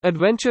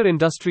Adventure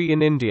industry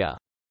in India.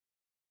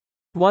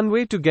 One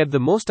way to get the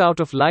most out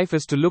of life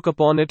is to look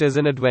upon it as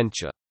an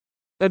adventure.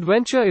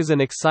 Adventure is an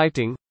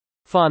exciting,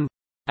 fun,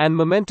 and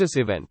momentous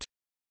event.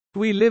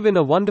 We live in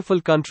a wonderful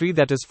country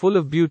that is full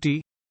of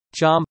beauty,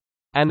 charm,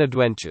 and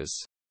adventures.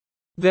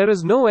 There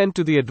is no end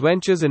to the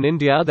adventures in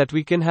India that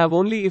we can have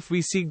only if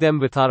we seek them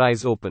with our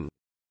eyes open.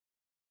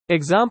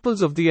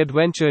 Examples of the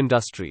adventure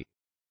industry: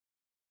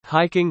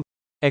 hiking,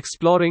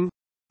 exploring,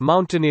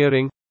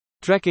 mountaineering,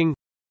 trekking,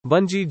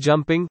 bungee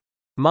jumping,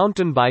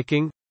 mountain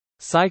biking,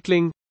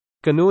 cycling,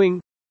 canoeing,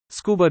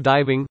 scuba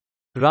diving,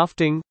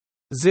 rafting,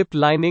 zip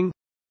lining,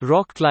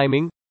 rock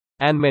climbing,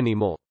 and many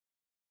more.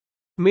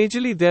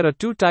 Majorly there are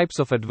two types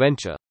of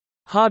adventure: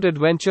 hard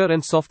adventure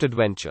and soft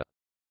adventure.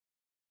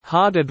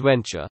 Hard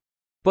adventure.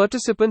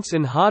 Participants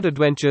in hard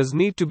adventures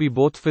need to be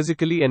both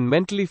physically and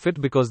mentally fit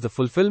because the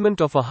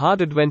fulfillment of a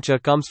hard adventure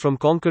comes from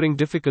conquering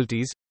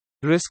difficulties,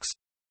 risks,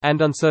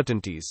 and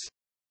uncertainties.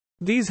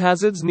 These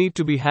hazards need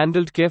to be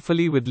handled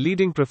carefully with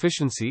leading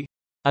proficiency,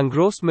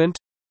 engrossment,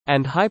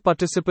 and high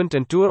participant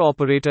and tour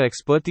operator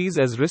expertise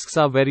as risks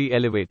are very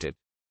elevated.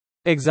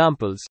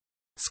 Examples: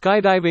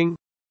 skydiving,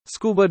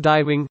 scuba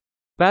diving,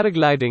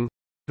 paragliding,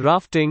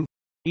 rafting,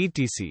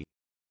 etc.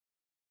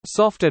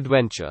 Soft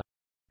adventure.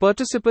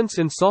 Participants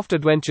in soft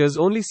adventures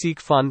only seek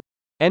fun,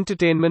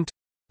 entertainment,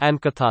 and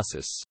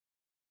catharsis.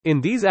 In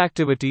these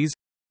activities,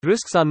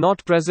 risks are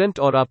not present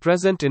or are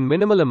present in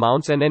minimal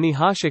amounts and any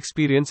harsh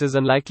experience is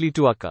unlikely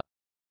to occur.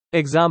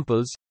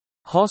 Examples: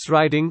 horse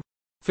riding,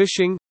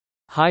 fishing,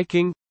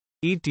 hiking,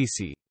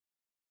 etc.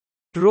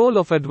 Role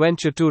of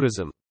adventure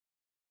tourism.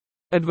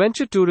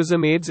 Adventure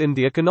tourism aids in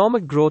the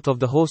economic growth of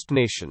the host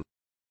nation.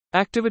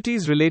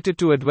 Activities related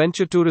to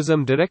adventure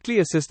tourism directly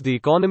assist the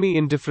economy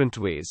in different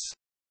ways.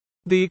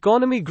 The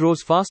economy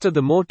grows faster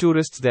the more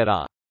tourists there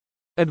are.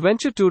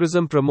 Adventure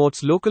tourism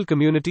promotes local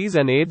communities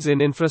and aids in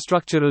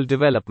infrastructural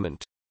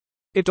development.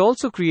 It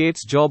also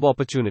creates job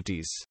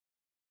opportunities.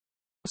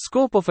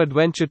 Scope of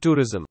adventure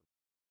tourism.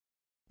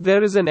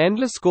 There is an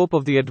endless scope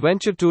of the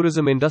adventure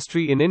tourism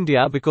industry in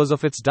India because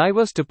of its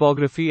diverse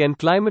topography and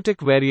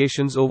climatic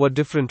variations over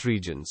different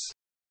regions.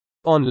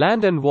 On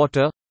land and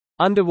water,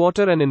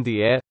 underwater and in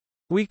the air,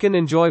 we can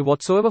enjoy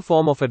whatsoever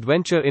form of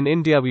adventure in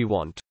India we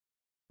want.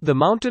 The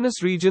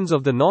mountainous regions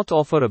of the north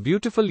offer a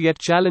beautiful yet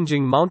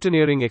challenging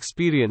mountaineering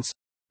experience: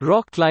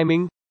 rock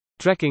climbing,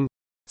 trekking,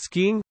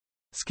 skiing,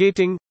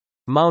 skating,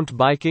 mountain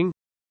biking,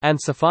 and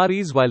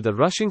safaris, while the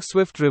rushing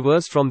swift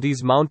rivers from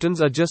these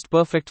mountains are just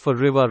perfect for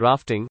river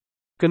rafting,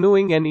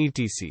 canoeing and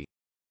etc.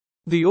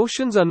 The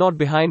oceans are not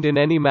behind in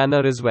any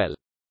manner as well.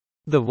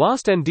 The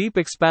vast and deep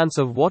expanse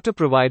of water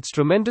provides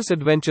tremendous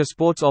adventure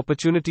sports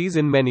opportunities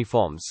in many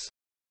forms.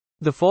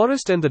 The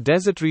forest and the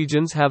desert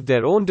regions have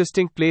their own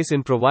distinct place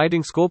in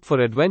providing scope for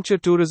adventure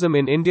tourism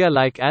in India,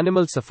 like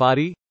animal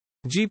safari,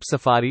 jeep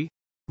safari,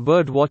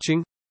 bird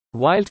watching,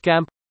 wild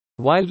camp,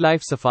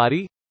 wildlife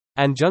safari,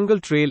 and jungle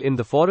trail in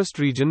the forest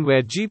region,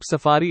 where jeep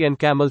safari and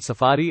camel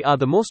safari are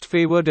the most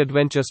favored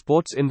adventure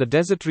sports in the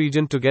desert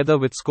region, together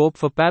with scope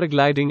for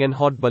paragliding and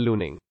hot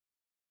ballooning.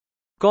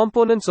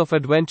 Components of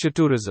adventure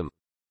tourism: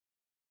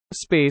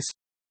 space,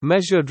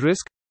 measured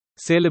risk,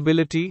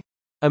 salability,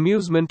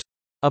 amusement,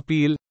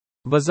 appeal,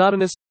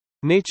 bizarreness,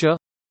 nature,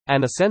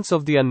 and a sense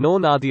of the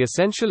unknown are the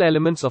essential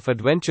elements of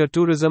adventure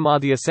tourism, are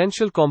the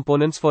essential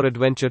components for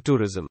adventure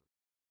tourism.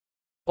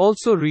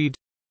 Also read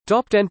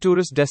Top 10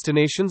 Tourist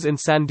Destinations in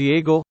San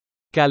Diego,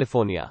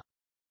 California.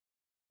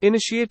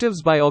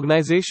 Initiatives by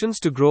organizations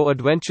to grow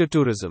adventure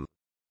tourism.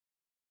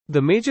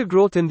 The major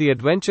growth in the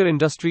adventure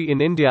industry in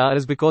India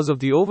is because of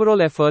the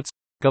overall efforts,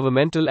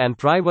 governmental and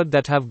private,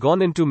 that have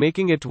gone into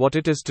making it what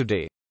it is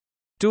today.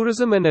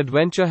 Tourism and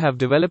adventure have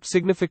developed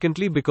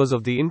significantly because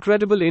of the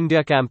Incredible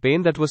India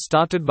campaign that was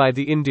started by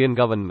the Indian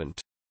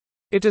government.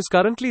 It is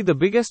currently the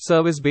biggest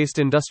service-based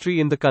industry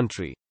in the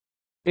country.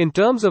 In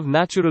terms of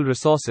natural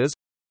resources,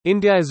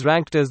 India is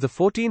ranked as the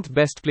 14th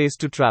best place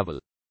to travel.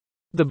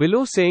 The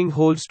below saying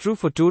holds true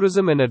for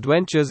tourism and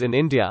adventures in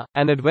India.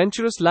 An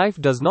adventurous life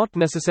does not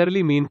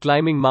necessarily mean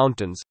climbing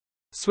mountains,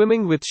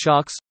 swimming with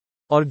sharks,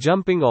 or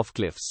jumping off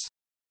cliffs.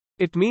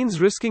 It means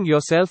risking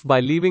yourself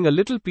by leaving a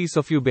little piece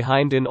of you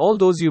behind in all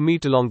those you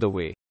meet along the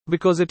way,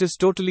 because it is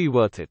totally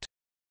worth it.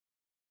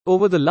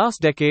 Over the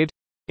last decade,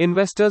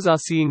 investors are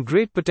seeing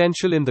great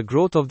potential in the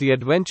growth of the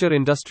adventure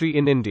industry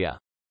in India.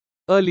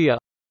 Earlier,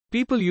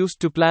 people used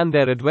to plan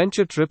their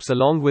adventure trips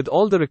along with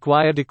all the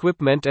required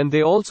equipment, and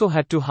they also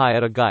had to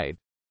hire a guide.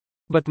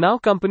 But now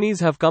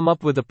companies have come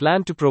up with a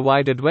plan to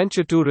provide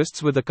adventure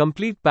tourists with a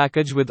complete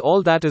package with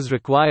all that is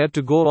required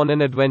to go on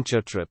an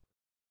adventure trip.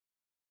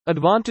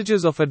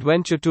 Advantages of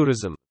adventure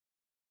tourism.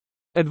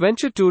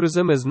 Adventure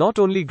tourism is not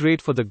only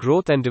great for the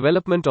growth and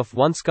development of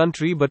one's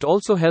country but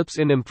also helps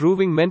in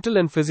improving mental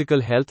and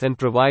physical health and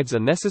provides a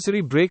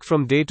necessary break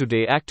from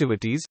day-to-day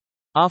activities.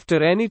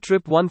 After any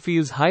trip, one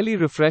feels highly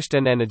refreshed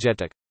and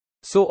energetic.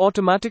 So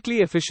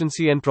automatically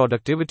efficiency and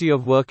productivity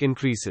of work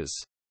increases.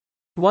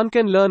 One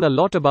can learn a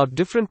lot about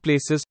different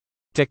places,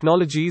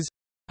 technologies,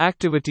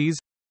 activities,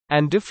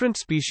 and different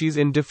species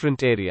in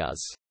different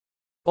areas.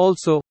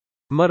 Also,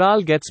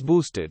 morale gets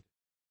boosted.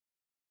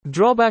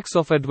 Drawbacks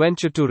of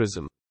adventure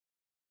tourism.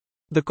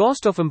 The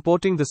cost of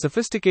importing the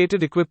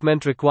sophisticated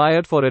equipment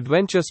required for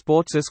adventure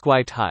sports is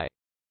quite high.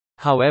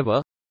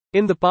 However,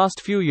 in the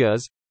past few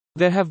years,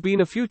 there have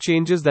been a few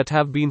changes that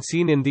have been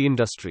seen in the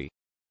industry.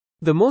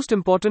 The most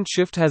important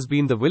shift has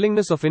been the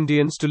willingness of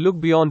Indians to look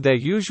beyond their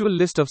usual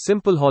list of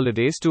simple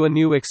holidays to a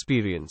new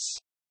experience.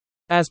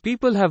 As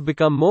people have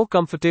become more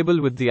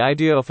comfortable with the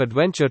idea of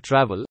adventure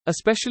travel,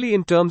 especially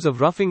in terms of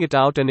roughing it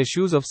out and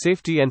issues of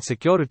safety and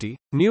security,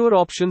 newer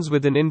options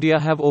within India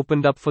have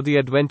opened up for the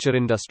adventure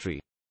industry.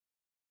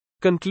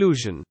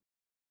 Conclusion.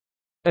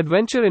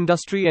 Adventure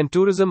industry and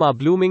tourism are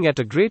blooming at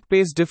a great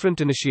pace. Different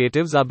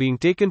initiatives are being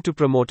taken to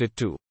promote it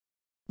too.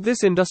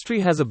 This industry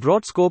has a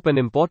broad scope and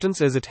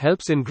importance as it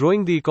helps in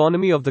growing the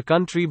economy of the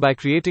country by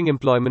creating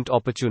employment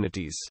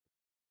opportunities.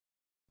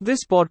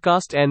 This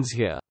podcast ends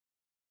here.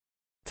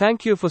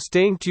 Thank you for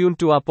staying tuned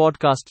to our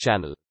podcast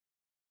channel.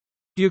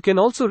 You can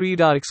also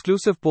read our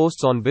exclusive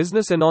posts on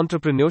business and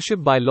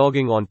entrepreneurship by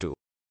logging on to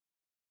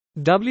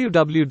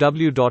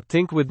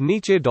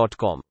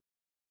www.thinkwithniche.com.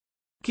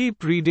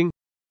 Keep reading,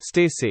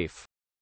 stay safe.